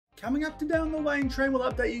Coming up today on the Waine Train, we'll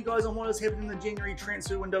update you guys on what has happened in the January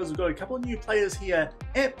transfer windows. We've got a couple of new players here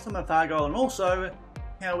at Plymouth Argyle, and also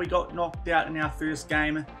how we got knocked out in our first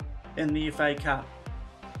game in the FA Cup.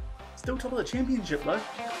 Still top of the championship though.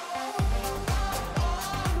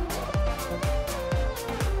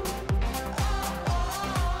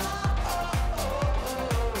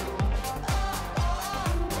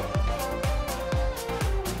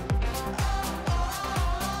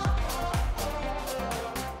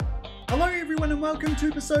 Hello everyone and welcome to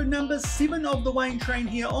episode number 7 of the Waine Train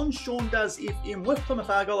here on Sean Does FM with Plymouth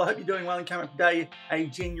Argyle. I hope you're doing well and coming up today, a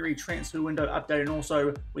January transfer window update, and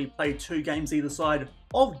also we played 2 games either side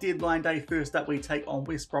of deadline day. First up we take on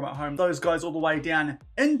West Brom at home. Those guys all the way down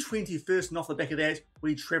in 21st, and off the back of that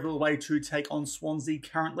we travel away to take on Swansea,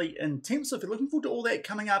 currently in 10th. So if you're looking forward to all that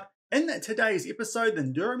coming up in today's episode,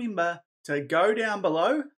 then do remember to go down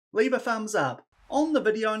below, leave a thumbs up on the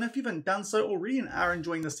video, and if you haven't done so already and are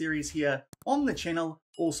enjoying the series here on the channel,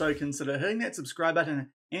 also consider hitting that subscribe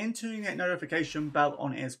button and turning that notification bell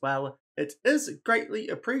on as well. It is greatly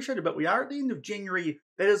appreciated, but we are at the end of January.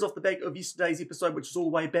 That is off the back of yesterday's episode, which is all the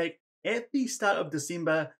way back at the start of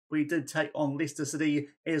December. We did take on Leicester City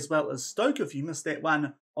as well as Stoke. If you missed that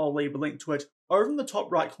one, I'll leave a link to it over in the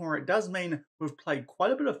top right corner. It does mean we've played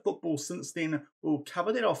quite a bit of football since then. We'll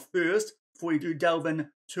cover that off first before we do delve in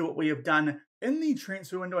to what we have done in the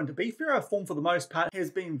transfer window. And to be fair, our form for the most part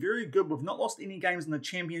has been very good. We've not lost any games in the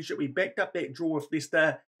championship. We backed up that draw with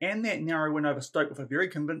Leicester and that narrow win over Stoke with a very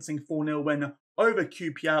convincing 4-0 win over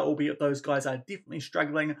QPR, albeit those guys are definitely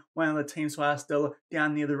struggling. One of the teams who are still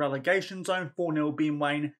down near the relegation zone. 4-0 Ben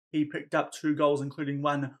Waine. He picked up 2 goals, including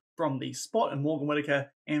one from the spot, and Morgan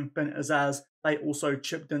Whitaker and Finn Azaz, they also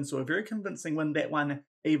chipped in. So a very convincing win, that one,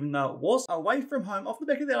 even though it was away from home. Off the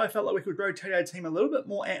back of that, I felt like we could rotate our team a little bit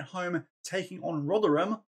more at home, taking on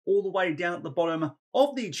Rotherham all the way down at the bottom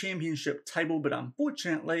of the championship table. But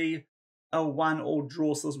unfortunately, a 1-1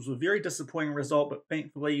 draw. So this was a very disappointing result, but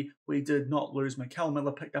thankfully we did not lose. Mikel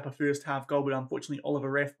Miller picked up a first half goal, but unfortunately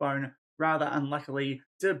Oliver Rathbone, rather unluckily,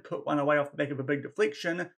 did put one away off the back of a big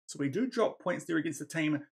deflection. So we do drop points there against the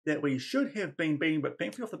team that we should have been beating, but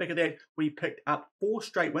thankfully off the back of that, we picked up 4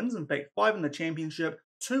 straight wins. In fact, 5 in the championship,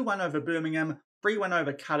 2-1 over Birmingham, 3-1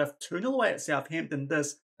 over Cardiff, 2-0 away at Southampton.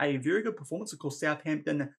 This, a very good performance. Of course,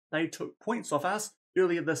 Southampton, they took points off us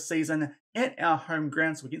earlier this season at our home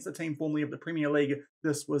ground. So against the team formerly of the Premier League,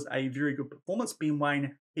 this was a very good performance. Ben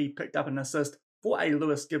Waine, he picked up an assist for a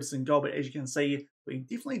Lewis Gibson goal, but as you can see, we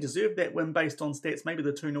definitely deserved that win based on stats. Maybe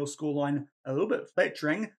the 2-0 scoreline a little bit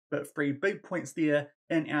flattering, but 3 big points there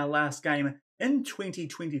in our last game in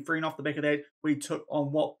 2023. And off the back of that, we took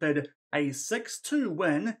on Watford, a 6-2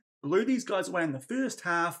 win. Blew these guys away in the first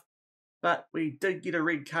half, but we did get a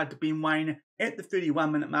red card to Ben Waine at the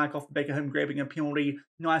 31-minute mark off the back of him grabbing a penalty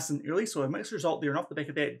nice and early. So a mixed result there, and off the back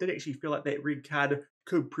of that, did actually feel like that red card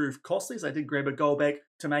could prove costly. So I did grab a goal back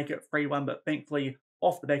to make it 3-1, but thankfully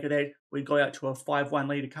off the back of that, we got out to a 5-1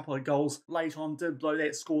 lead. A couple of goals late on did blow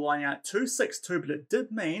that scoreline out to 6-2, but it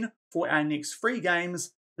did mean for our next 3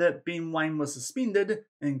 games that Ben Waine was suspended,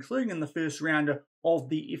 including in the first round of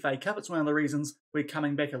the FA Cup. It's one of the reasons we're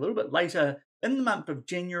coming back a little bit later in the month of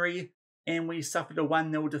January, and we suffered a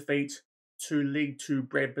 1-0 defeat to League 2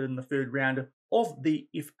 Bradford in the 3rd round of the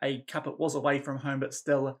FA Cup. It was away from home, but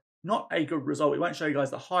still not a good result. We won't show you guys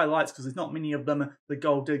the highlights because there's not many of them. The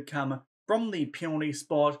goal did come from the penalty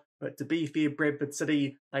spot, but to be fair, Bradford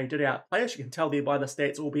City, they did outplay us. You can tell there by the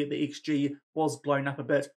stats, albeit the XG was blown up a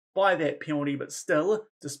bit by that penalty, but still,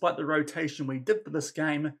 despite the rotation we did for this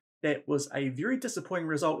game, that was a very disappointing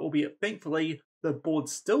result, albeit thankfully the board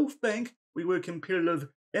still think we were competitive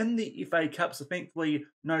in the FA Cup, so thankfully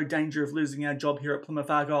no danger of losing our job here at Plymouth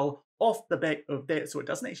Argyle off the back of that. So it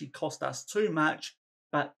doesn't actually cost us too much,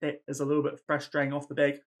 but that is a little bit frustrating off the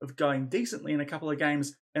back of going decently in a couple of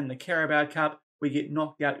games in the Carabao Cup. We get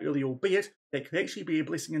knocked out early, albeit that could actually be a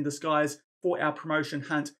blessing in disguise for our promotion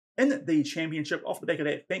hunt in the championship. Off the back of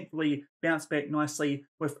that, thankfully bounced back nicely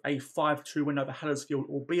with a 5-2 win over Huddersfield,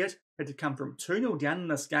 albeit had to come from 2-0 down in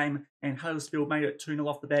this game, and Huddersfield made it 2-0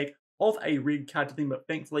 off the back of a red card to them, but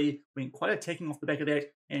thankfully went quite attacking off the back of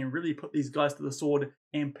that and really put these guys to the sword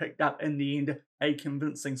and picked up in the end a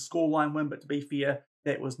convincing scoreline win. But to be fair,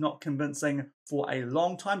 that was not convincing for a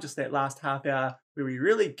long time, just that last half hour where we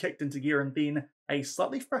really kicked into gear, and then a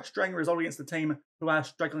slightly frustrating result against the team who are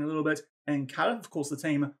struggling a little bit in Cardiff. Of course, the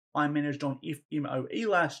team I managed on FMOE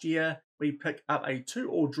last year. We picked up a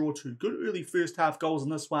 2-2 draw, 2 good early first half goals in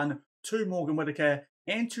this one, to Morgan Whitaker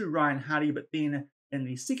and to Ryan Hardy, but then in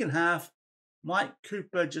the second half, Mike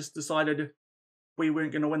Cooper just decided we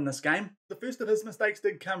weren't going to win this game. The first of his mistakes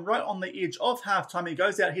did come right on the edge of halftime. He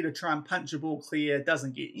goes out here to try and punch a ball clear,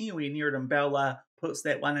 doesn't get anywhere near it, and Bella puts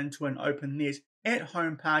that one into an open net at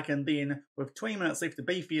home park, and then with 20 minutes left to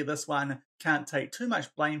be fair, this one can't take too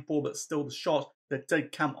much blame for, but still the shot that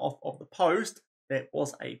did come off of the post, that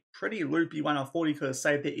was a pretty loopy one. I thought he could have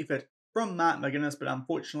saved that effort from Mark McGuinness, but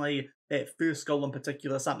unfortunately that first goal in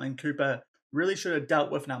particular, something Cooper really should have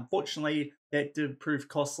dealt with, and unfortunately that did prove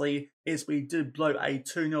costly as we did blow a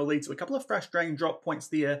 2-0 lead. So a couple of frustrating drop points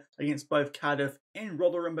there against both Cardiff and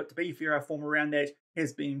Rotherham, but to be fair, our form around that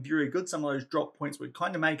has been very good. Some of those drop points would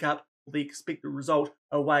kind of make up for the expected result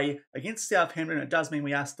away against Southampton. It does mean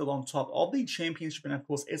we are still on top of the championship, and of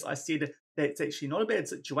course, as I said, that's actually not a bad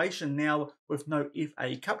situation now with no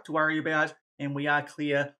FA Cup to worry about, and we are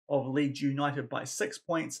clear of Leeds United by 6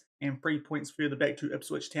 points and 3 points further back to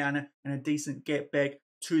Ipswich Town, and a decent gap back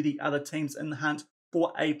to the other teams in the hunt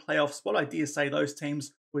for a playoff spot. I dare say those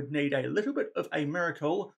teams would need a little bit of a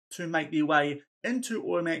miracle to make their way into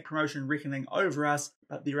automatic promotion reckoning over us,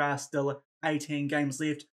 but there are still 18 games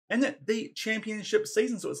left in the championship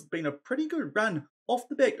season, so it's been a pretty good run off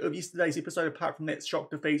the back of yesterday's episode, apart from that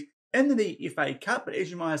shock defeat in the FA Cup. But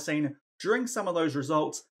as you might have seen during some of those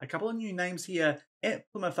results, a couple of new names here at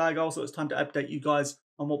Plymouth Argyle, so it's time to update you guys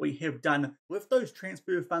on what we have done with those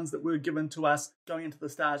transfer funds that were given to us going into the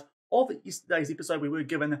start of yesterday's episode. We were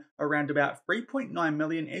given around about 3.9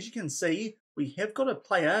 million. As you can see, we have got a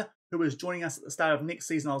player who is joining us at the start of next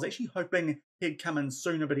season. I was actually hoping he'd come in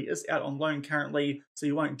sooner, but he is out on loan currently, so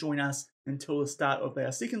he won't join us until the start of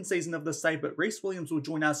our second season of this save. But Reece Williams will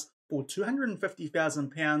join us for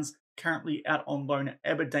 £250,000, currently out on loan at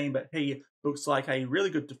Aberdeen, but he looks like a really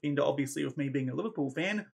good defender. Obviously, with me being a Liverpool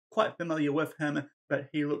fan, quite familiar with him, but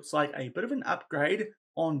he looks like a bit of an upgrade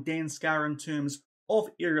on Dan Scarr in terms of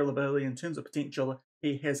aerial ability, in terms of potential.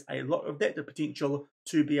 He has a lot of that, the potential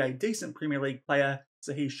to be a decent Premier League player,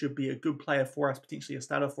 so he should be a good player for us, potentially a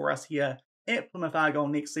starter for us here at Plymouth Argyle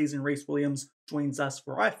next season. Reece Williams joins us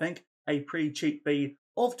for, I think, a pretty cheap fee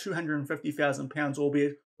of £250,000,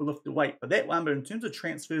 albeit we'll have to wait for that one. But in terms of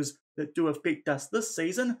transfers that do affect us this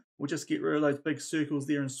season, we'll just get rid of those big circles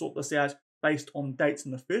there and sort this out based on dates.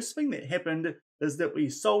 And the first thing that happened is that we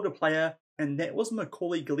sold a player, and that was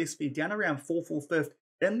Macaulay Gillespie, down around 4th or 5th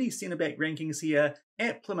in the centre-back rankings here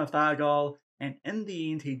at Plymouth Argyle. And in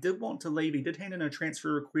the end, he did want to leave. He did hand in a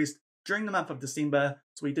transfer request during the month of December,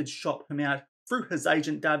 so we did shop him out through his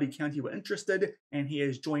agent. Derby County were interested, and he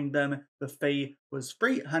has joined them. The fee was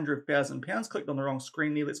 £300,000. Clicked on the wrong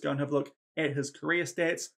screen there. Let's go and have a look at his career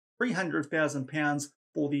stats. £300,000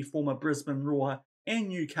 for the former Brisbane Roar and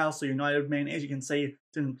Newcastle United man. As you can see,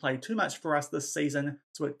 didn't play too much for us this season,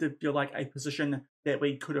 so it did feel like a position that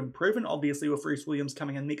we could improve. And obviously with Reece Williams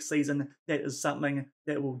coming in next season, that is something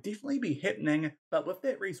that will definitely be happening. But with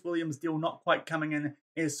that Reece Williams deal not quite coming in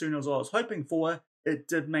as soon as I was hoping for, it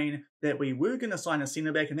did mean that we were going to sign a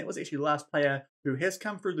centre-back, and that was actually the last player who has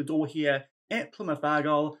come through the door here at Plymouth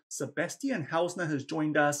Argyle. Sebastian Hausner has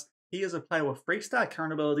joined us. He is a player with 3-star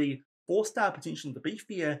current ability, 4-star potential. To be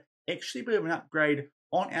fair, actually a bit of an upgrade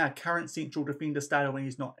on our current central defender starter when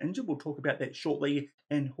he's not injured. We'll talk about that shortly.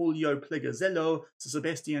 And Julio Plegazello, so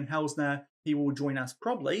Sebastian Hausner, he will join us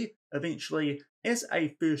probably eventually as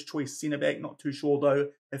a first choice centre-back. Not too sure though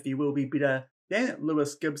if he will be better than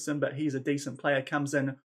Lewis Gibson, but he's a decent player. Comes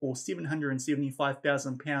in for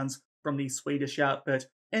 £775,000 from the Swedish outfit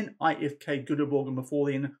in IFK Göteborg, and before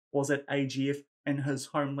then was at AGF in his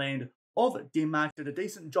homeland of Denmark. Did a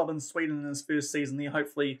decent job in Sweden in his first season there.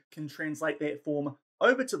 Hopefully can translate that form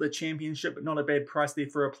over to the championship, but not a bad price there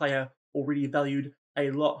for a player already valued a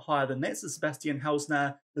lot higher than that. So Sebastian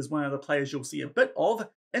Hausner is one of the players you'll see a bit of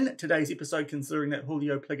in today's episode, considering that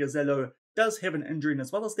Julio Plegazello does have an injury. And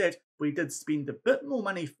as well as that, we did spend a bit more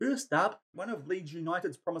money. First up, one of Leeds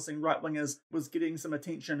United's promising right wingers was getting some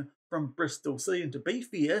attention from Bristol City, and to be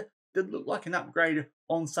fair, did look like an upgrade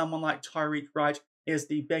on someone like Tyreek Wright as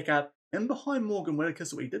the backup in behind Morgan Whittaker.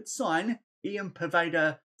 So we did sign Ian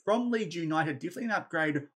Paveda from Leeds United. Definitely an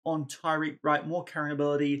upgrade on Tyreek Wright, more current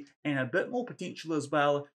ability and a bit more potential as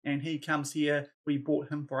well. And he comes here. We bought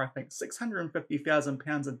him for, I think,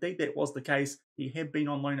 £650,000. Indeed, that was the case. He had been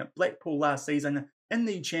on loan at Blackpool last season in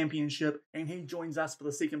the Championship, and he joins us for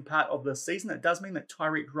the second part of the season. It does mean that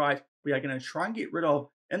Tyreek Wright we are going to try and get rid of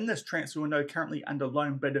in this transfer window, currently under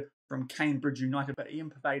loan bid from Cambridge United. But Ian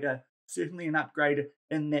Paveda, certainly an upgrade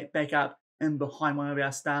in that backup in behind one of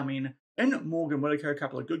our star men in Morgan Whittaker. A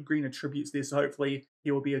couple of good green attributes there, so hopefully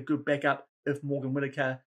he will be a good backup if Morgan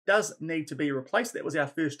Whittaker does need to be replaced. That was our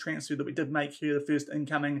first transfer that we did make here, the first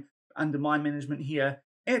incoming under my management here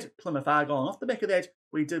at Plymouth Argyle. And off the back of that,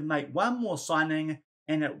 we did make one more signing,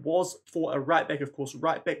 and it was for a right back. Of course,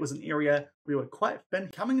 right back was an area we were quite thin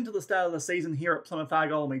coming into the start of the season here at Plymouth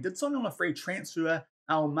Argyle, and we did sign on a free transfer.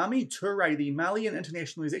 Our Mami Toure, the Malian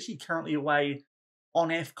international, is actually currently away on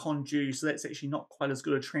AFCON due, so that's actually not quite as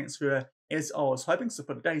good a transfer as I was hoping. So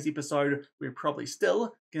for today's episode, we're probably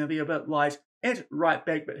still going to be a bit light at right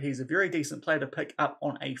back, but he's a very decent player to pick up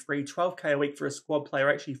on a free 12k a week for a squad player.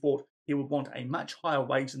 I actually thought he would want a much higher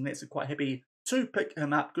wage than that, so quite happy to pick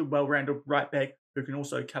him up. Good, well-rounded right back who can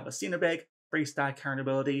also cover centre back, 3-star current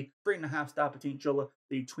ability, 3.5-star potential.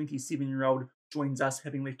 The 27-year-old joins us,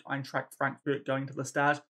 having left Eintracht Frankfurt going to the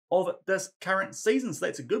start of this current season. So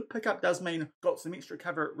that's a good pickup. Does mean got some extra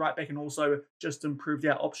cover at right back and also just improved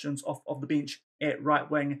our options off of the bench at right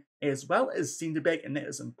wing as well as centre back, and that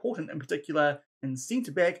is important in particular in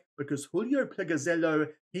centre back because Julio Plagazello,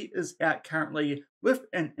 he is out currently with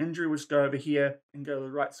an injury. We'll just go over here and go to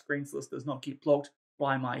the right screen so this does not get blocked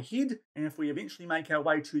by my head. And if we eventually make our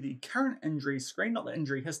way to the current injury screen, not the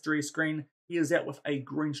injury history screen, he is out with a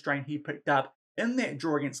groin strain he picked up in that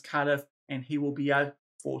draw against Cardiff, and he will be out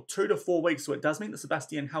for 2 to 4 weeks. So it does mean that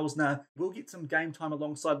Sebastian Hausner will get some game time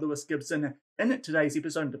alongside Lewis Gibson in today's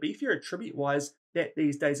episode. And to be fair, attribute-wise, that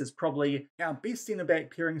these days is probably our best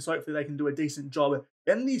centre-back pairing, so hopefully they can do a decent job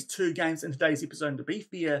in these two games in today's episode. And to be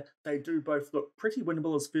fair, they do both look pretty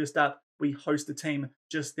winnable. As first up, we host a team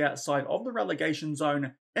just outside of the relegation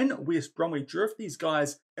zone in West Brom. We drew with these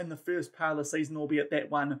guys in the first part of the season, albeit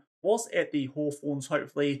that one was at the Hawthorns.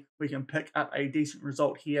 Hopefully we can pick up a decent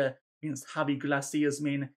result here against Javi Glacier's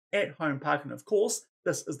men at home park. And of course,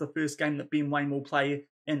 this is the first game that Ben Waine will play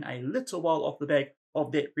in a little while off the back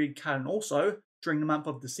of that red card. And also, during the month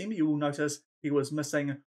of December, you will notice he was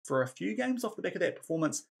missing for a few games off the back of that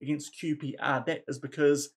performance against QPR. That is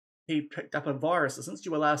because he picked up a virus. So since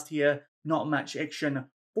you were last here, not much action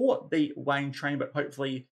for the Waine Train, but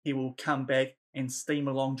hopefully he will come back and steam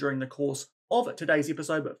along during the course of today's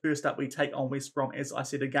episode. But first up, we take on West Brom. As I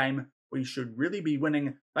said, a game we should really be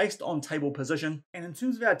winning based on table position. And in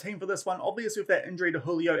terms of our team for this one, obviously with that injury to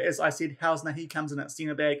Julio, as I said, Hausner, he comes in at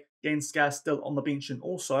centre back, Ganskar still on the bench, and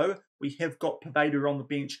also we have got Paveda on the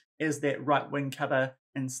bench as that right wing cover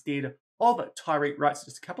instead of Tyreek Wright. So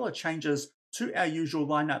just a couple of changes to our usual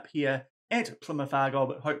lineup here at Plymouth Argyle,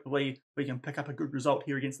 but hopefully we can pick up a good result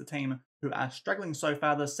here against the team who are struggling so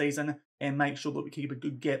far this season and make sure that we keep a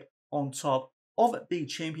good gap on top of the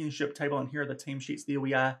championship table. And here are the team sheets. There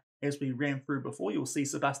we are. As we ran through before, you'll see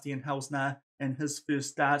Sebastian Hausner in his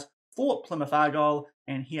first start for Plymouth Argyle.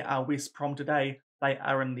 And here are West Brom today. They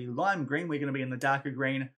are in the lime green. We're going to be in the darker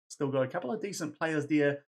green. Still got a couple of decent players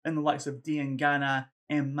there in the likes of Diangana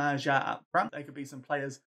and Marja up front. They could be some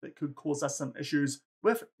players that could cause us some issues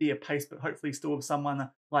with their pace, but hopefully still with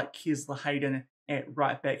someone like Kesler Hayden at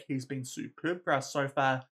right back. He's been superb for us so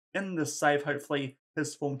far in this save. Hopefully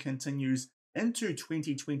his form continues into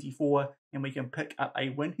 2024 and we can pick up a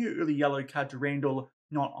win here. Early yellow card to Randall,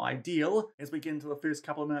 not ideal. As we get into the first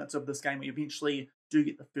couple of minutes of this game, we eventually do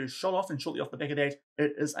get the first shot off, and shortly off the back of that,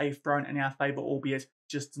 it is a throw in our favour, albeit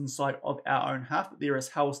just inside of our own half. But there is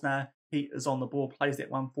Hausner. He is on the ball, plays that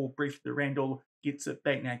one forward briefly to Randall, gets it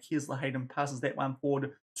back. Now Kesler Hayden passes that one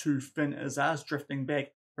forward to Finn Azars, drifting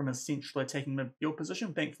back from his central attacking midfield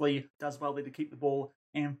position. Thankfully, does well there to keep the ball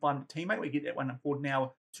and find a teammate. We get that one forward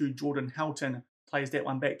now to Jordan Houghton, plays that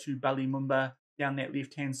one back to Bali Mumba down that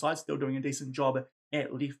left-hand side, still doing a decent job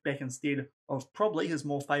at left back instead of probably his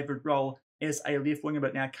more favoured role as a left winger.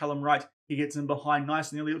 But now Callum Wright, he gets in behind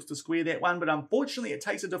nice and nearly looks to square that one, but unfortunately it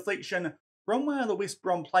takes a deflection from one of the West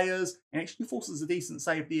Brom players and actually forces a decent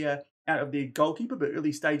save there out of their goalkeeper. But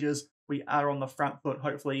early stages, we are on the front foot.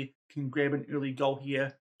 Hopefully can grab an early goal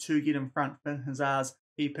here to get in front. Finn Hazard,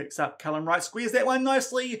 he picks up Callum Wright, squares that one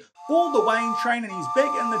nicely for the Waine Train, and he's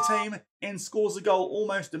back in the team and scores a goal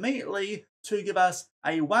almost immediately to give us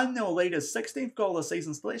a 1-0 lead. His 16th goal of the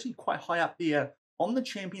season, still actually quite high up there on the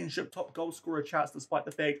championship top goal scorer charts, despite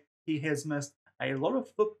the fact he has missed a lot of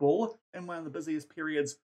football in one of the busiest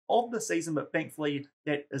periods of the season. But thankfully,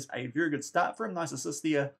 that is a very good start for him. Nice assist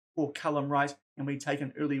there for Callum Wright, and we take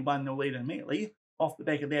an early 1-0 lead immediately. Off the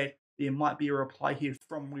back of that, there might be a reply here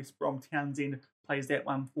from West Brom. Townsend plays that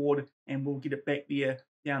one forward, and we'll get it back there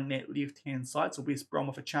down that left-hand side. So West Brom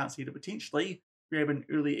with a chance here to potentially grab an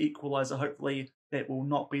early equaliser. Hopefully that will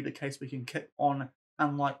not be the case. We can kick on,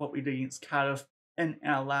 unlike what we did against Cardiff in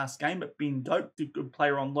our last game. But Ben Doak, the good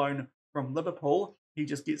player on loan from Liverpool, he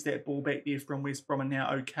just gets that ball back there from West Brom, and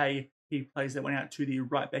now okay, he plays that one out to the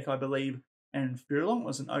right back, I believe, and Furlong. It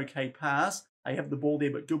was an okay pass. They have the ball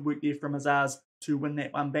there, but good work there from Azars to win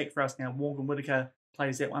that one back for us. Now Morgan Whittaker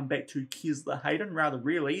plays that one back to Kesler Hayden. Rather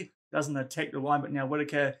really, doesn't attack the line, but now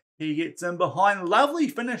Whittaker, he gets in behind. Lovely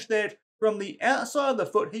finish that from the outside of the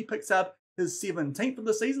foot. He picks up his 17th of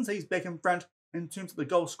the season, so he's back in front in terms of the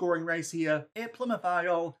goal scoring race here at Plymouth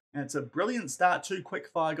Argyle. And it's a brilliant start, 2 quick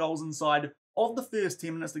fire goals inside of the first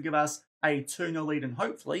 10 minutes to give us a 2-0 lead. And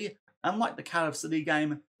hopefully, unlike the Cardiff City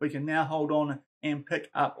game, we can now hold on and pick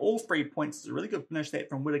up all 3 points. It's a really good finish that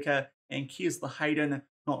from Whittaker, and here's the Hayden,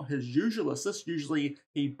 not his usual assist. Usually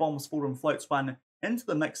he bombs forward and floats one into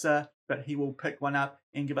the mixer, but he will pick one up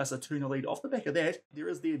and give us a 2-0 lead. Off the back of that, there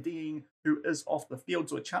is the Dean who is off the field,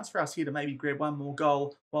 so a chance for us here to maybe grab one more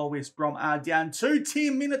goal while West Brom are down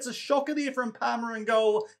 2-10 minutes. A shocker there from Palmer in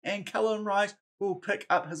goal, and Callum Wright will pick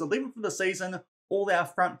up his 11th of the season. All our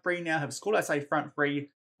front three now have scored. I say front three,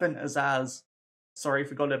 Finn is ours. Sorry,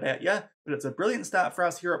 forgot about you. But it's a brilliant start for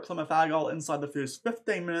us here at Plymouth Argyle inside the first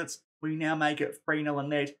 15 minutes. We now make it 3-0,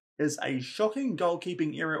 and that is a shocking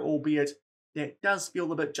goalkeeping error, albeit that does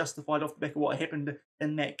feel a bit justified off the back of what happened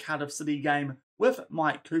in that Cardiff City game with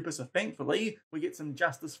Mike Cooper. So thankfully, we get some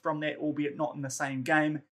justice from that, albeit not in the same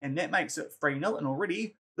game. And that makes it 3-0. And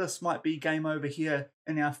already, this might be game over here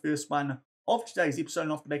in our first one of today's episode.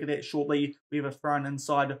 And off the back of that shortly, we have a thrown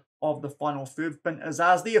inside of the final third. Finn is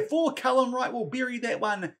ours there for Callum Wright. Will bury that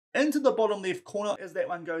one into the bottom left corner. As that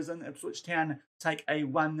one goes in, Ipswich Town take a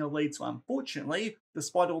 1-0 lead. So unfortunately,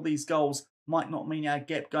 despite all these goals, might not mean our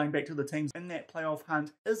gap going back to the teams in that playoff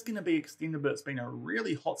hunt is going to be extended, but it's been a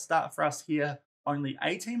really hot start for us here. Only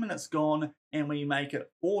 18 minutes gone, and we make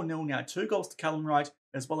it 4-0 now. 2 goals to Callum Wright,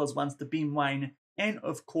 as well as ones to Ben Waine, and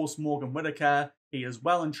of course Morgan Whittaker. He is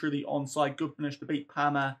well and truly onside. Good finish to beat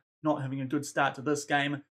Palmer. Not having a good start to this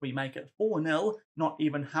game. We make it 4-0, not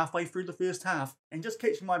even halfway through the first half. And just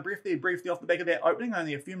catching my breath there briefly off the back of that opening,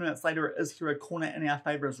 only a few minutes later it is here a corner in our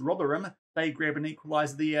favour as Rotherham. They grab an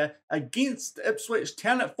equaliser there against Ipswich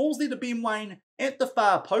Town. It falls there to Ben Waine at the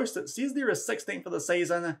far post. It says there is 16th for the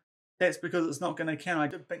season. That's because it's not going to count. I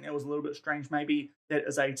did think that was a little bit strange. Maybe that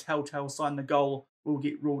is a telltale sign the goal will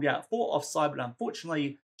get ruled out for offside, but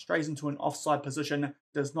unfortunately strays into an offside position,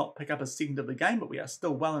 does not pick up a second of the game, but we are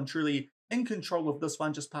still well and truly in control of this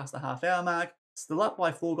one just past the half-hour mark. Still up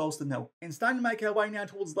by 4-0. And starting to make our way now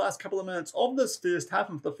towards the last couple of minutes of this first half,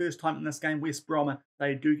 and for the first time in this game, West Brom,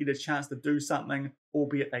 they do get a chance to do something,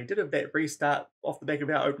 albeit they did have that restart off the back of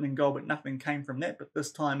our opening goal, but nothing came from that. But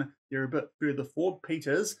this time, they're a bit further forward.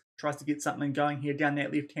 Peters tries to get something going here down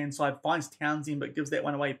that left-hand side, finds Townsend, but gives that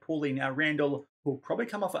one away poorly. Now Randall will probably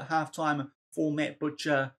come off at half-time for Matt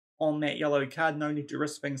Butcher on that yellow card. No need to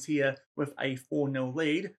risk things here with a 4-0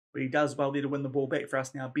 lead, but he does well there to win the ball back for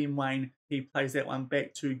us. Now Ben Waine, he plays that one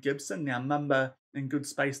back to Gibson. Now Mumba in good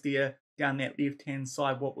space there down that left-hand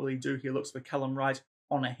side. What will he do here? Looks for Callum Wright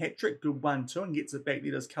on a hat-trick. Good 1-2 and gets it back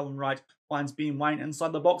there as Callum Wright finds Ben Waine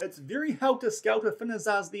inside the box. It's very helter-skelter.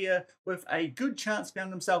 Finnazar's there with a good chance,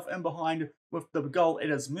 found himself in behind with the goal at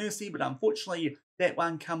his mercy, but unfortunately that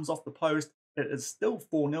one comes off the post. It is still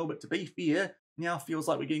 4-0, but to be fair, now feels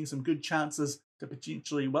like we're getting some good chances to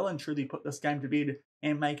potentially well and truly put this game to bed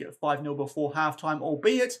and make it 5-0 before halftime,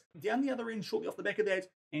 albeit down the other end shortly off the back of that,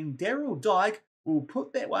 and Daryl Dyke will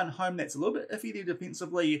put that one home. That's a little bit iffy there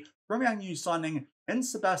defensively from our new signing in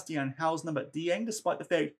Sebastian Hausner, but Dieng, despite the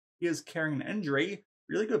fact he is carrying an injury,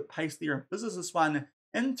 really good pace there and fizzes this one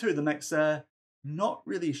into the mixer. Not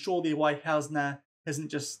really sure there why Hausner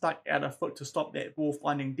hasn't just stuck out a foot to stop that ball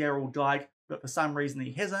finding Daryl Dyke, but for some reason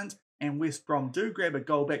he hasn't. And West Brom do grab a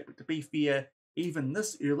goal back, but to be fair, even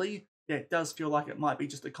this early, that does feel like it might be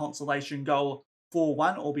just a consolation goal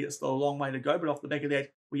 4-1, albeit still a long way to go. But off the back of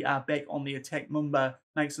that, we are back on the attack. Mumba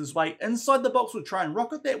makes his way inside the box. We'll try and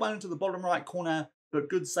rocket that one into the bottom right corner, but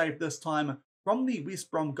good save this time from the West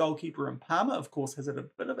Brom goalkeeper. And Palmer, of course, has had a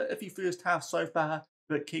bit of an iffy first half so far,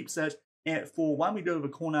 but keeps it at 4-1. We do have a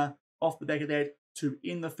corner off the back of that to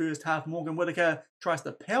end the first half. Morgan Whittaker tries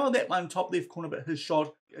to power that one top left corner, but his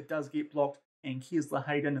shot, it does get blocked. And here's the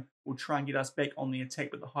Hayden. Will try and get us back on the attack,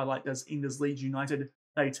 but the highlight does end as Leeds United.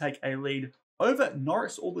 They take a lead over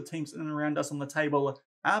Norwich. All the teams in and around us on the table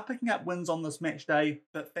are picking up wins on this match day,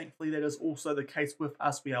 but thankfully that is also the case with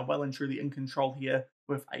us. We are well and truly in control here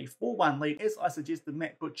with a 4-1 lead. As I suggested,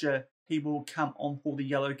 Matt Butcher, he will come on for the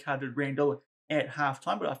yellow carded Randall at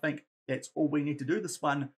halftime, but I think that's all we need to do. This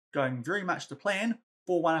one going very much to plan.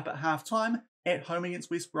 4-1 up at halftime at home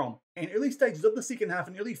against West Brom. And early stages of the second half,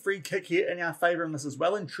 an early free kick here in our favour, and this is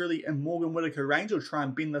well and truly in Morgan Whittaker range. We'll try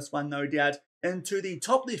and bend this one, no doubt, into the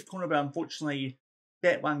top left corner, but unfortunately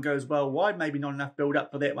that one goes well wide. Maybe not enough build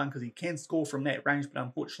up for that one because he can score from that range, but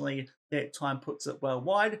unfortunately that time puts it well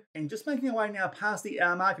wide. And just making our way now past the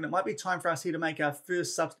hour mark, and it might be time for us here to make our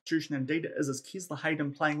first substitution. Indeed it is, as Kesler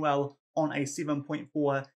Hayden playing well on a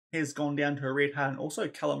 7.4 has gone down to a red heart, and also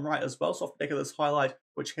Callum Wright as well. So off the back of this highlight,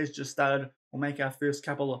 which has just started, we'll make our first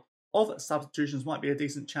couple of substitutions. Might be a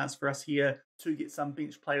decent chance for us here to get some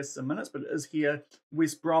bench players some minutes, but it is here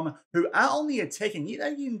West Brom who are on the attacking.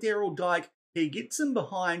 Yet again, Daryl Dike, he gets in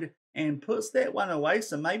behind and puts that one away.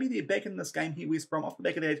 So maybe they're back in this game here, West Brom. Off the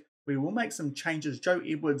back of that, we will make some changes. Joe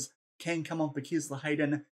Edwards can come on for Kesler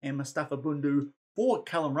Hayden, and Mustafa Bundu for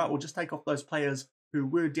Callum Wright. We'll just take off those players who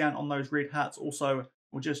were down on those red hearts. Also,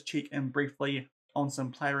 we'll just check in briefly on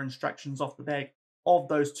some player instructions off the back of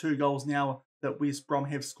those 2 goals now that West Brom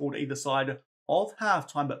have scored either side of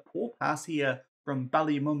half-time. But poor pass here from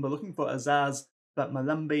Bali Mumba looking for Azaz, but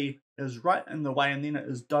Malimbi is right in the way, and then it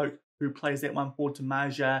is Doak who plays that one forward to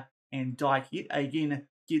Marja, and Dike yet again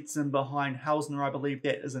gets in behind Hausner. I believe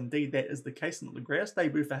that is the case. Not the greatest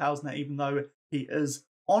debut for Hausner, even though he is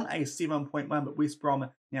on a 7.1, but West Brom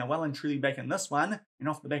now well and truly back in this one. And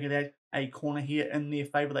off the back of that, a corner here in their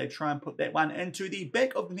favour. They try and put that one into the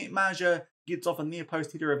back of the net. Marja gets off a near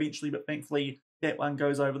post header eventually, but thankfully that one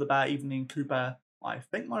goes over the bar. Even then, Cooper, I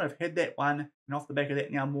think, might have had that one. And off the back of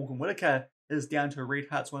that now, Morgan Whitaker is down to red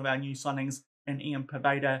hearts, one of our new signings, and Ian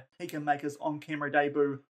Paveda. He can make his on-camera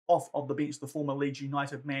debut off of the bench, the former Leeds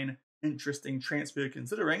United man. Interesting transfer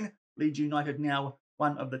considering Leeds United now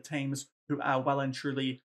one of the teams who are well and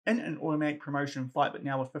truly in an automatic promotion fight, but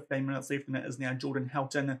now with 15 minutes left, and it is now Jordan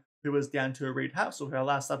Helton who is down to a red heart. So our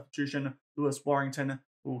last substitution, Lewis Warrington,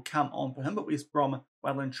 will come on for him, but West Brom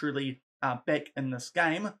well and truly are back in this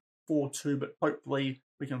game 4-2, but hopefully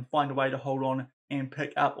we can find a way to hold on and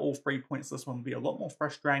pick up all 3 points. This one will be a lot more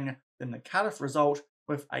frustrating than the Cardiff result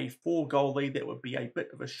with a 4-goal lead. That would be a bit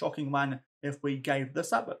of a shocking one if we gave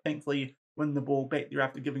this up, but thankfully win the ball back there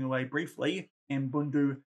after giving away briefly, and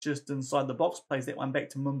Bundu just inside the box plays that one back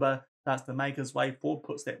to Mumba, starts to make his way forward,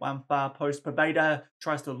 puts that one far post. Paveda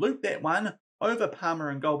tries to loop that one over Palmer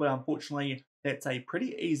and goal, but unfortunately that's a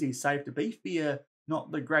pretty easy save. To be fair,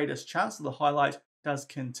 not the greatest chance. Of the highlight does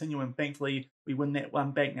continue, and thankfully we win that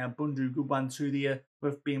one back. Now Bundu, good one too there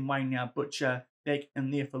with Ben Waine. Now Butcher back in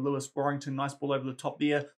there for Lewis Warrington. Nice ball over the top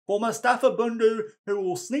there for Mustafa Bundu, who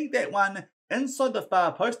will sneak that one inside the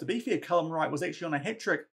far post. To be fair, Callum Wright was actually on a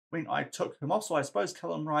hat-trick when I took him off, so I suppose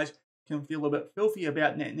Callum Wright can feel a bit filthy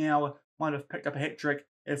about that now. Might have picked up a hat-trick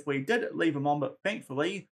if we did leave him on, but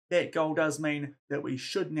thankfully that goal does mean that we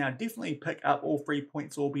should now definitely pick up all 3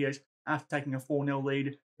 points, albeit after taking a 4-0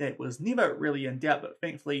 lead. That was never really in doubt, but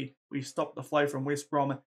thankfully we stopped the flow from West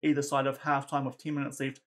Brom either side of half-time with 10 minutes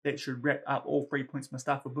left. That should wrap up all 3 points.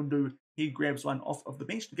 Mustafa Bundu, he grabs one off of the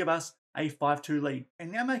bench to give us a 5-2 lead.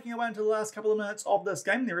 And now making our way into the last couple of minutes of this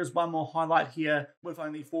game, there is one more highlight here with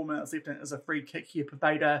only 4 minutes left, and it is a free kick here.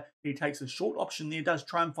 Paveda, he takes a short option there, does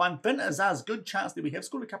try and find Finn Azaz. Good chance there. We have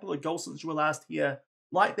scored a couple of goals since you were last here,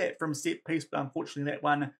 like that from set piece, but unfortunately that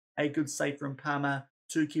one, a good save from Palmer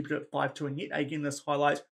to keep it at 5-2. And yet again, this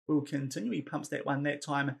highlight will continue. He pumps that one that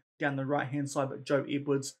time down the right-hand side, but Joe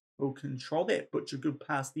Edwards will control that. Butcher, good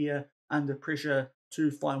pass there under pressure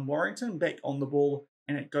to find Warrington back on the ball,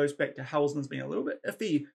 and it goes back to Hausner's being a little bit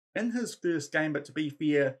iffy in his first game, but to be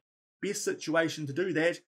fair, best situation to do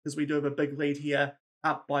that because we do have a big lead here,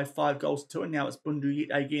 up by 5-2, and now it's Bundu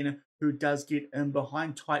yet again who does get in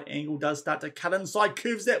behind. Tight angle, does start to cut inside,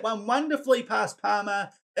 curves that one wonderfully past Palmer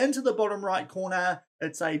into the bottom right corner.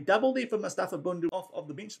 It's a double there for Mustafa Bundu off of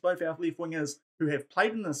the bench. Both our left wingers who have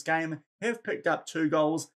played in this game have picked up 2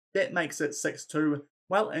 goals. That makes it 6-2.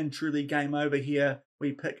 Well and truly game over here.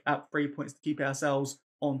 We pick up 3 points to keep ourselves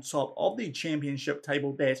on top of the championship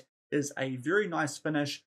table. That is a very nice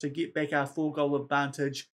finish to get back our 4-goal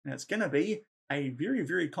advantage. And it's going to be a very,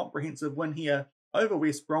 very comprehensive win here over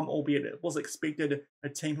West Brom, albeit it was expected. A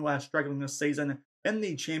team who are struggling this season in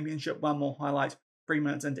the championship. One more highlight, 3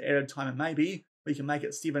 minutes into added time, and maybe we can make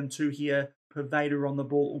it 7-2 here. Paveda on the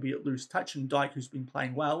ball, albeit loose touch, and Dike, who's been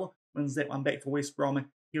playing well, wins that one back for West Brom.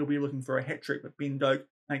 He'll be looking for a hat-trick, but Ben Doak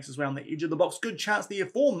makes his way on the edge of the box. Good chance there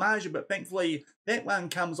for Marja, but thankfully that one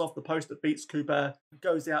comes off the post. It beats Cooper,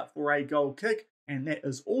 goes out for a goal kick, and that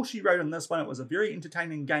is all she wrote in this one. It was a very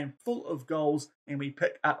entertaining game full of goals, and we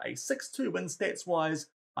pick up a 6-2 win stats-wise.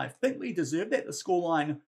 I think we deserve that. The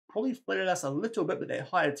scoreline probably flattered us a little bit, but that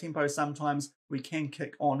higher tempo sometimes we can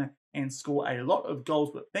kick on and score a lot of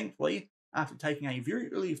goals, but thankfully, after taking a very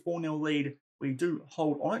early 4-0 lead, we do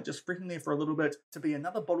hold on it, just fretting there for a little bit to be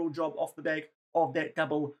another bottle job off the back of that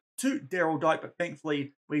double to Daryl Dike, but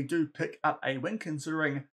thankfully we do pick up a win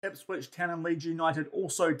considering Ipswich Town and Leeds United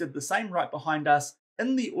also did the same right behind us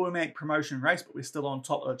in the automatic promotion race, but we're still on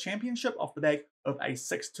top of the championship off the back of a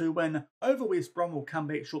 6-2 win over West Brom. We'll come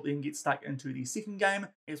back shortly and get stuck into the second game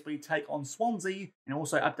as we take on Swansea, and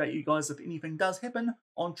also update you guys if anything does happen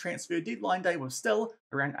on transfer deadline day with still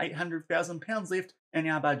around £800,000 left in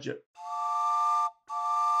our budget.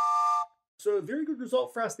 So a very good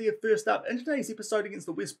result for us there first up in today's episode against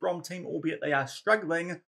the West Brom team, albeit they are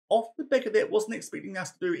struggling. Off the back of that, wasn't expecting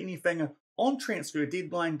us to do anything on transfer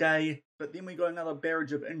deadline day, but then we got another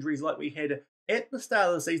barrage of injuries like we had at the start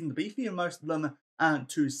of the season. To be fair, most of them aren't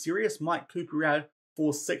too serious. Mike Cooper out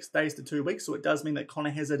for 6 days to 2 weeks, so it does mean that Connor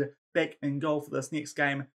Hazard back in goal for this next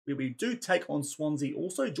game, where we do take on Swansea.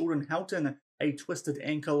 Also, Jordan Houghton, a twisted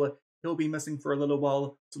ankle. He'll be missing for a little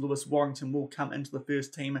while, so Lewis Warrington will come into the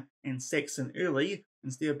first team, and Saxon Early,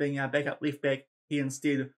 instead of being our backup left back, he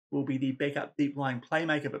instead will be the backup deep line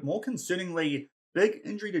playmaker. But more concerningly, big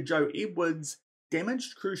injury to Joe Edwards,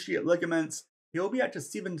 damaged cruciate ligaments. He'll be out to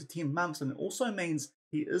 7 to 10 months, and it also means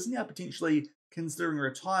he is now potentially considering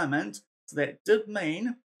retirement. So that did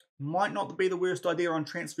mean might not be the worst idea on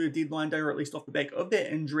transfer deadline day, or at least off the back of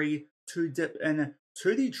that injury, to dip in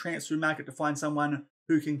to the transfer market to find someone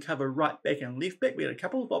who can cover right back and left back. We had a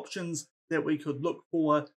couple of options that we could look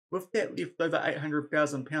for with that leftover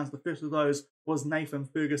 £800,000. The first of those was Nathan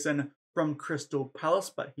Ferguson from Crystal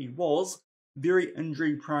Palace, but he was very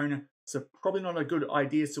injury prone, so probably not a good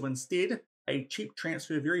idea. So instead, a cheap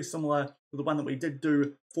transfer very similar to the one that we did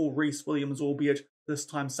do for Reece Williams, albeit this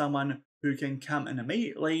time someone who can come in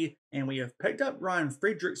immediately. And we have picked up Ryan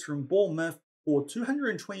Fredericks from Bournemouth for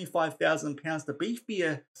 £225,000. To be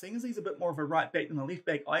fair, seeing as he's a bit more of a right back than a left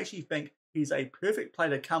back, I actually think he's a perfect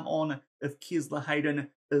player to come on if Kesler Hayden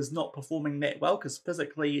is not performing that well, because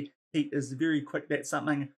physically he is very quick. That's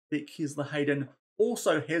something that Kesler Hayden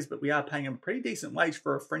also has, but we are paying him a pretty decent wage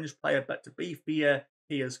for a fringe player. But to be fair,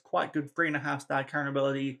 he is quite good, 3.5-star current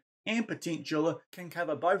ability and potential, can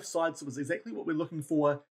cover both sides, so it's exactly what we're looking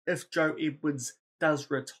for if Joe Edwards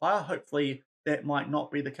does retire. Hopefully that might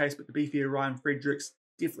not be the case, but to be fair, Ryan Fredericks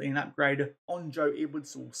definitely an upgrade on Joe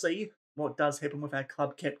Edwards, so we'll see what does happen with our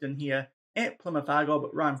club captain here at Plymouth Argyle.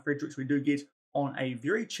 But Ryan Fredericks we do get on a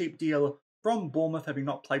very cheap deal from Bournemouth, having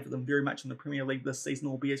not played for them very much in the Premier League this season,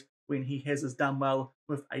 albeit when he has done well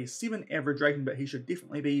with a 7 average rating, but he should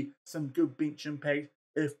definitely be some good bench impact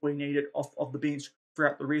if we need it off of the bench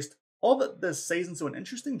throughout the rest of it this season. So an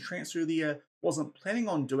interesting transfer there. Wasn't planning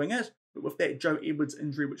on doing it, but with that Joe Edwards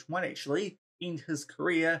injury, which might actually end his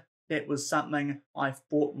career, that was something I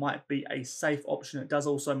thought might be a safe option. It does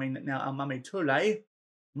also mean that now our Mummy Toure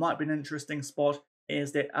might be an interesting spot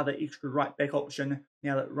as that other extra right back option,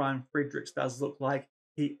 now that Ryan Fredericks does look like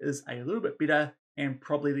he is a little bit better and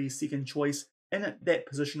probably the second choice in that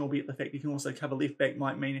position, albeit the fact he can also cover left back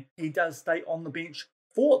might mean he does stay on the bench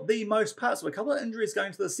for the most part. So a couple of injuries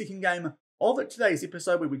going to the second game of today's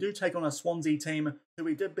episode, where we do take on a Swansea team who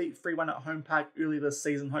we did beat 3-1 at home park earlier this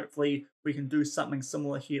season. Hopefully we can do something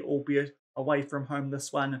similar here, albeit away from home.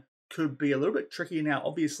 This one could be a little bit tricky. Now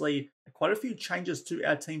obviously quite a few changes to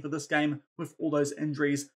our team for this game with all those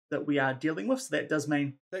injuries that we are dealing with, so that does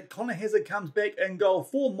mean that Connor Hazard comes back in goal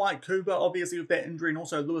for Mike Cooper, obviously with that injury, and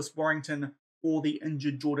also Lewis Warrington for the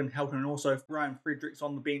injured Jordan Houghton, and also Ryan Fredericks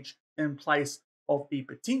on the bench in place of the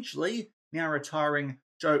potentially now retiring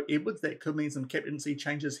Joe Edwards. That could mean some captaincy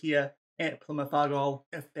changes here at Plymouth Argyle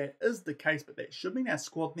if that is the case, but that should mean our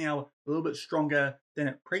squad now a little bit stronger than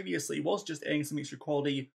it previously was, just adding some extra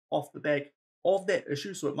quality off the back of that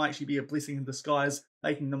issue. So it might actually be a blessing in disguise,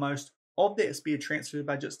 making the most of that spare transfer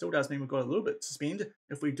budget. Still does mean we've got a little bit to spend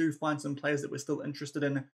if we do find some players that we're still interested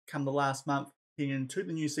in come the last month heading into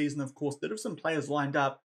the new season. Of course, did have some players lined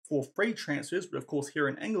up for free transfers, but of course here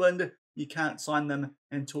in England you can't sign them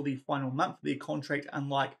until the final month of their contract,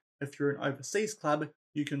 unlike if you're an overseas club,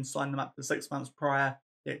 you can sign them up to 6 months prior.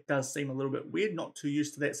 That does seem a little bit weird, not too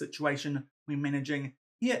used to that situation when managing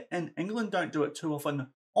here in England. Don't do it too often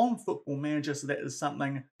on Football Manager, so that is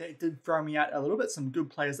something that did throw me out a little bit. Some good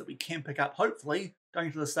players that we can pick up, hopefully,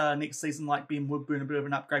 going to the start of next season, like Ben Woodburn, a bit of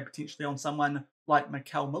an upgrade potentially on someone like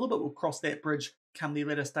Mikel Miller, but we'll cross that bridge come the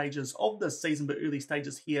later stages of this season. But early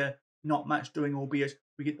stages here, not much doing, albeit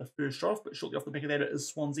we get the first shot off, but shortly off the back of that it is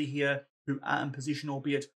Swansea here who are in possession,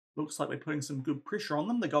 albeit looks like we're putting some good pressure on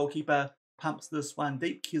them. The goalkeeper pumps this one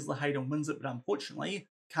deep. Kesler Hayden wins it, but unfortunately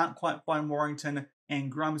can't quite find Warrington, and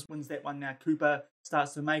Grimes wins that one. Now Cooper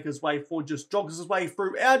starts to make his way forward, just jogs his way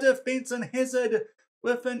through our defence, and Hazard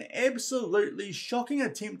with an absolutely shocking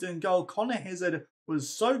attempt in goal. Connor Hazard was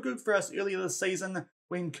so good for us earlier this season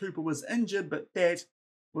when Cooper was injured, but that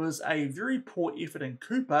was a very poor effort in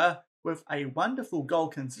Cooper with a wonderful goal,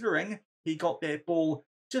 considering he got that ball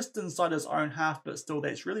just inside his own half, but still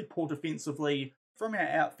that's really poor defensively from our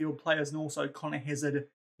outfield players, and also Connor Hazard.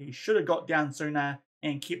 He should have got down sooner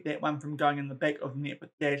and kept that one from going in the back of the net,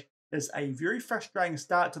 but that is a very frustrating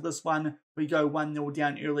start to this one. We go 1-0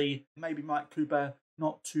 down early. Maybe Mike Cooper,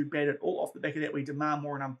 not too bad at all. Off the back of that, we demand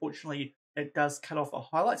more, and unfortunately, it does cut off our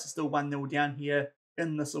highlights. It's still 1-0 down here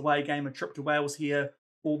in this away game. A trip to Wales here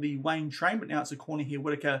for the Waine Train, but now it's a corner here.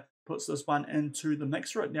 Whitaker puts this one into the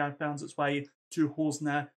mixer. It now finds its way to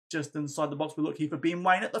Horsner just inside the box. We look here for Ben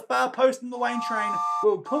Waine at the far post, and the Waine Train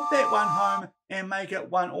will put that one home and make it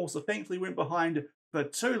 1-1. So thankfully went behind for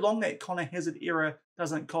too long. That Connor Hazard error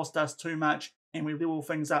doesn't cost us too much, and we level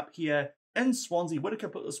things up here in Swansea. Whitaker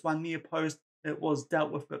put this one near post. It was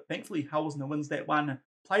dealt with, but thankfully Horsner wins that one,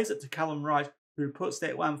 plays it to Callum Wright, who puts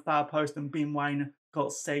that one far post, and Ben Waine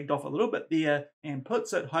got sagged off a little bit there and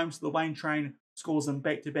puts it home. So the Waine Train scores in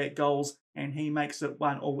back-to-back goals, and he makes it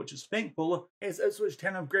 1-1, which is thankful, as Ipswich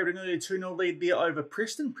Town have grabbed an early 2-0 lead there over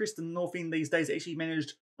Preston. Preston North End these days actually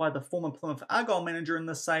managed by the former Plymouth Argyle manager in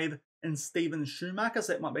the save in Stephen Schumacher,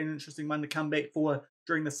 so that might be an interesting one to come back for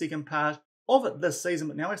during the second part of it this season.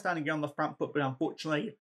 But now we're starting to get on the front foot, but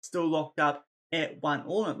unfortunately still locked up at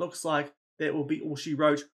 1-1, and it looks like that will be all she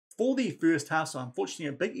wrote for the first half. So unfortunately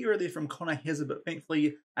a big error there from Connor Hazard, but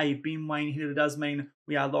thankfully a Ben Waine header does mean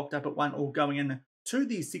we are locked up at 1-1 going in to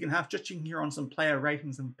the second half. Just checking here on some player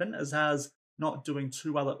ratings, and Finn Azar's not doing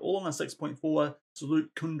too well at all on a 6.4, so Luke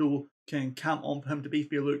Kundal can come on for him. To be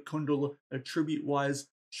fair, Luke Kundal, attribute-wise,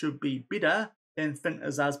 should be better than Finn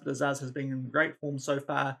Azar's, but Azar's has been in great form so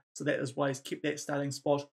far, so that is why he's kept that starting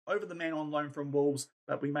spot over the man on loan from Wolves.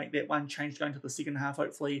 But we make that one change going to the second half.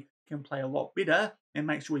 Hopefully can play a lot better and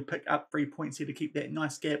make sure we pick up 3 points here to keep that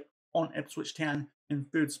nice gap on Ipswich Town in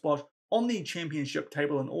third spot on the championship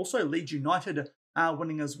table. And also Leeds United are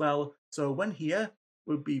winning as well, so a win here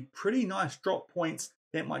would be pretty nice drop points.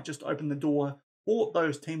 That might just open the door for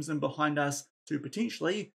those teams in behind us to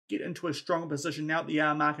potentially get into a stronger position. Now at the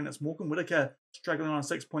hour mark, and it's Morgan Whitaker struggling on a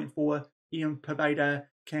 6.4. Ian Paveda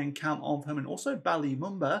can come on for him, and also Bali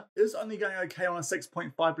Mumba is only going okay on a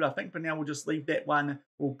 6.5, but I think for now we'll just leave that one.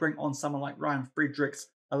 We'll bring on someone like Ryan Fredericks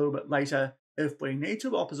a little bit later if we need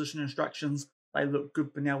to. Opposition instructions, they look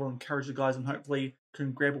good for now. We'll encourage the guys and hopefully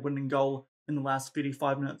can grab a winning goal in the last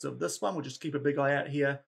 35 minutes of this one. We'll just keep a big eye out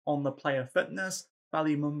here on the player fitness.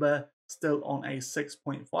 Bali Mumba still on a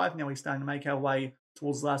 6.5. Now we're starting to make our way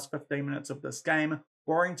towards the last 15 minutes of this game.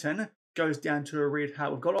 Warrington goes down to a red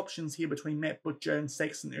heart. We've got options here between Matt Butcher and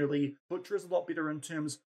Saxon Early. Butcher is a lot better in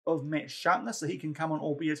terms of match sharpness, so he can come on,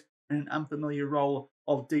 albeit in an unfamiliar role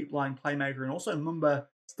of deep line playmaker. And also Mumba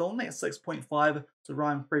still on that 6.5, so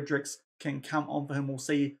Ryan Fredericks can come on for him. We'll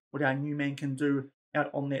see what our new man can do out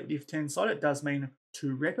on that left-hand side. It does mean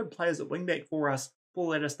 2 rapid players at wingback for us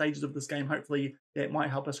for later stages of this game. Hopefully that might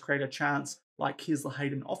help us create a chance like Kesler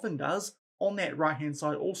Hayden often does. On that right-hand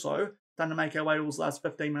side also, starting to make our way towards the last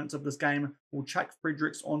 15 minutes of this game, we'll chuck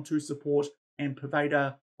Fredericks onto support and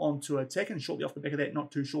Paveda onto attack. And shortly off the back of that,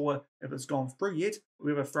 not too sure if it's gone through yet,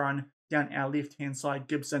 we have a thrown down our left-hand side.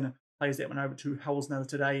 Gibson plays that one over to Helsner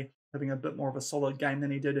today, having a bit more of a solid game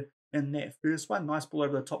than he did in that first one. Nice ball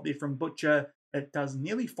over the top there from Butcher. It does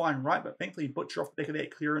nearly fine right, but thankfully Butcher off the back of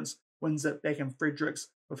that clearance wins it back, and Fredericks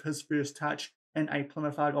with his first touch in a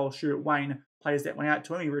Plymouth Argyle shirt. Waine plays that one out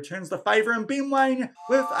to him. He returns the favour, and Ben Waine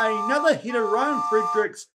with another header. Ryan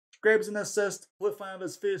Fredericks grabs an assist with one of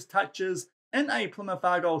his first touches in a Plymouth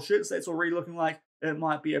Argyle shirt. So that's already looking like it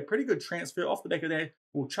might be a pretty good transfer. Off the back of that,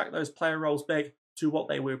 we'll chuck those player roles back to what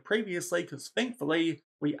they were previously, because thankfully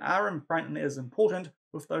we are in front, and that is important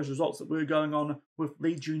with those results that were going on with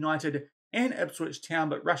Leeds United and Ipswich Town.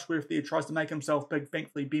 But Rushworth there tries to make himself big.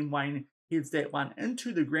 Thankfully Ben Waine heads that one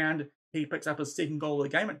into the ground. He picks up his second goal of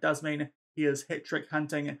the game. It does mean he is hat-trick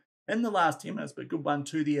hunting in the last 10 minutes, but good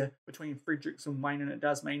 1-2 there between Fredericks and Waine, and it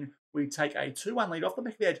does mean we take a 2-1 lead. Off the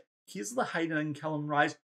back of that, Kesler Hayden and Callum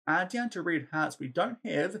Wright are down to red hearts. We don't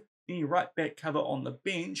have any right back cover on the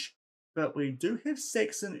bench, but we do have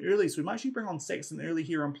Saxon Early, so we might actually bring on Saxon Early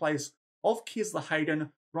here in place of Kesler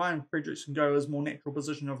Hayden. Ryan Fredericks can go his more natural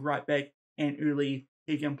position of right back, and Early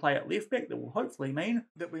he can play at left back. That will hopefully mean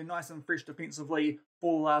that we're nice and fresh defensively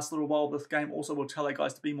for the last little while of this game. Also will tell our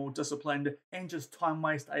guys to be more disciplined and just time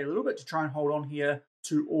waste a little bit to try and hold on here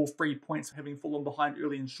to all 3 points, having fallen behind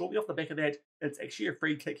early. And shortly off the back of that, it's actually a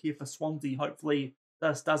free kick here for Swansea. Hopefully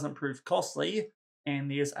this doesn't prove costly. And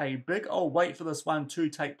there's a big old wait for this one to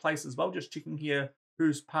take place as well. Just checking here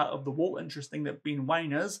who's part of the wall. Interesting that Ben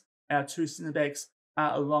Waine is. Our 2 centre-backs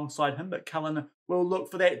are alongside him, but Cullen will look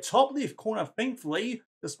for that top left corner. Thankfully,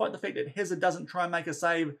 despite the fact that Hazard doesn't try and make a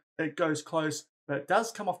save, it goes close, but it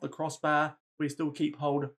does come off the crossbar. We still keep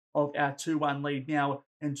hold of our 2-1 lead now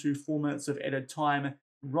into 4 minutes of added time.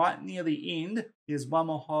 Right near the end, there's one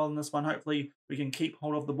more hole in this one. Hopefully we can keep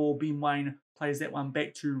hold of the ball. Ben Waine plays that one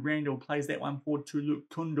back to Randall, plays that one forward to Luke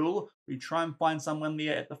Kundal. We try and find someone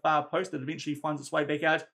there at the far post that eventually finds its way back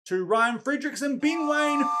out to Ryan Fredericks, and Ben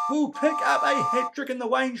Waine will pick up a hat-trick in the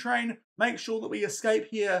Waine Train. Make sure that we escape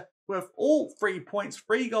here with all 3 points,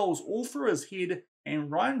 3 goals all through his head,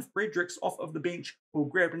 and Ryan Fredericks off of the bench will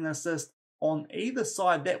grab an assist on either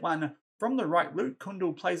side. That one from the right, Luke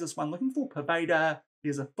Kundal plays this one looking for Pavada.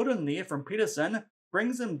 There's a foot in there from Pedersen,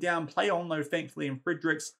 brings him down, play on though thankfully, and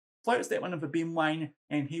Fredericks floats that one in for Ben Waine,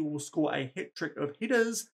 and he will score a hat-trick of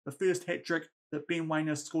headers. The first hat-trick that Ben Waine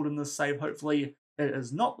has scored in this save. Hopefully it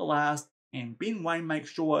is not the last, and Ben Waine makes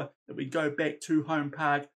sure that we go back to home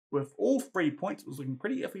park with all 3 points. It was looking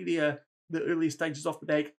pretty iffy there, the early stages off the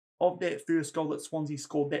back of that first goal that Swansea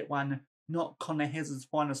scored. That one, not Connor Hazard's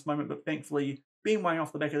finest moment, but thankfully Ben Waine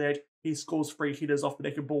off the back of that, he scores 3 headers off the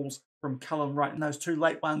back of balls from Cullen Wright, and those 2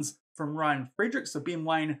 late ones from Ryan Fredericks. So Ben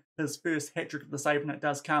Waine, his first hat-trick of the save, and it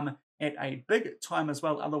does come at a big time as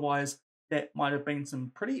well. Otherwise, that might have been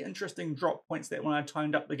some pretty interesting drop points that when I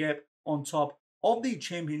toned up the gap on top of the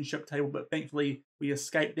championship table, but thankfully we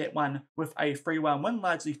escaped that one with a 3-1 win,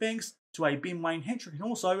 largely thanks to a Ben Waine hat-trick and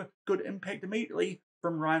also good impact immediately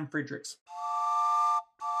from Ryan Fredericks.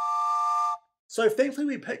 So thankfully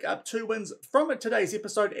we pick up 2 wins from today's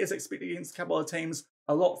episode, as expected, against a couple of teams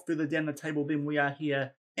a lot further down the table than we are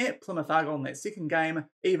here at Plymouth Argyle in that second game.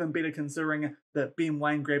 Even better considering that Ben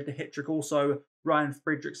Waine grabbed a hat-trick also. Ryan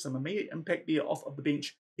Fredericks, some immediate impact there off of the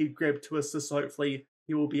bench. He grabbed 2 assists, so hopefully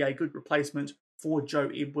he will be a good replacement for Joe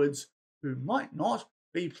Edwards, who might not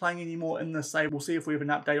be playing anymore in this save. We'll see if we have an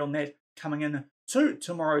update on that coming in to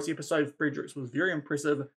tomorrow's episode. Fredericks was very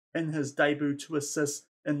impressive in his debut, 2 assists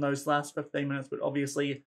in those last 15 minutes, but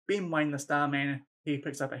obviously Ben Waine, the star man, he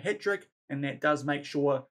picks up a hat-trick, and that does make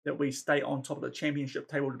sure that we stay on top of the championship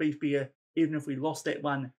table. To be fair, even if we lost that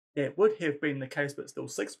one, that would have been the case, but still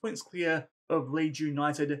 6 points clear of Leeds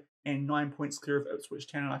United and 9 points clear of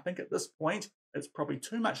Ipswich Town. And I think at this point, it's probably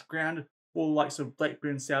too much ground for the likes of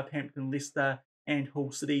Blackburn, Southampton, Leicester and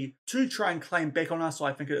Hull City to try and claim back on us. So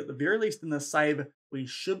I think at the very least in this save, we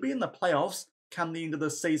should be in the playoffs come the end of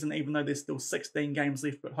this season, even though there's still 16 games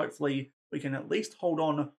left, but hopefully we can at least hold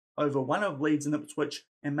on over one of Leeds and Ipswich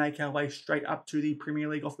and make our way straight up to the Premier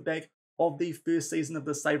League off the back of the first season of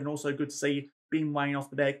the save. And also good to see Ben Waine off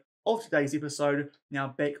the back of today's episode, now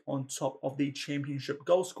back on top of the championship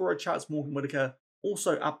goal scorer charts. Morgan Whittaker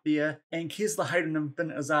also up there, and Kesler Hayden and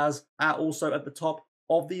Finn Azaz are also at the top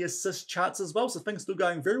of the assist charts as well. So things still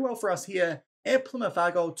going very well for us here at Plymouth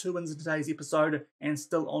Argyle. 2 wins in today's episode and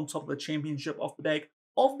still on top of the championship off the back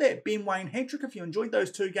of that Ben Waine hat-trick. If you enjoyed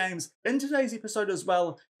those 2 games in today's episode as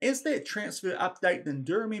well as that transfer update, then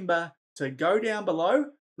do remember to go down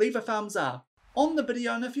below, leave a thumbs up on the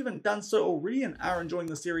video, and if you haven't done so already and are enjoying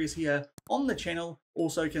the series here on the channel,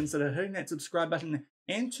 also consider hitting that subscribe button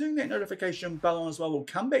and turning that notification bell on as well. We'll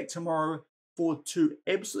come back tomorrow for 2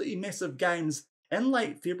 absolutely massive games in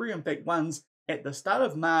late February, in fact one's at the start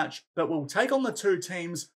of March, but we'll take on the 2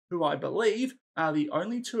 teams who I believe are the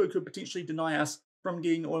only 2 who could potentially deny us from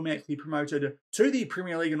getting automatically promoted to the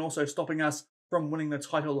Premier League and also stopping us from winning the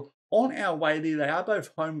title on our way there. They are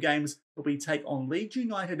both home games, but we take on Leeds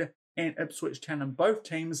United and Ipswich Town, and both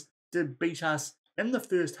teams did beat us in the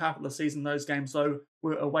first half of the season. Those games though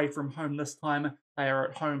were away from home. This time they are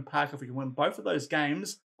at home park. If we can win both of those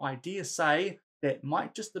games, I dare say that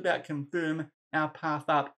might just about confirm our path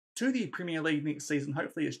up to the Premier League next season,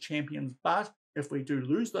 hopefully as champions. But if we do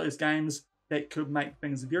lose those games, that could make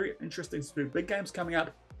things very interesting. So 2 big games coming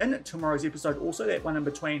up in tomorrow's episode. Also that one in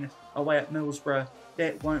between away at Middlesbrough,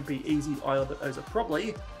 that won't be easy either, but those are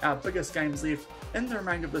probably our biggest games left in the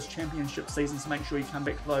remainder of this championship season. So make sure you come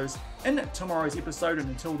back to those in tomorrow's episode. And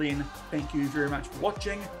until then, thank you very much for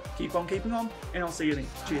watching. Keep on keeping on, and I'll see you then.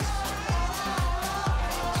 Cheers.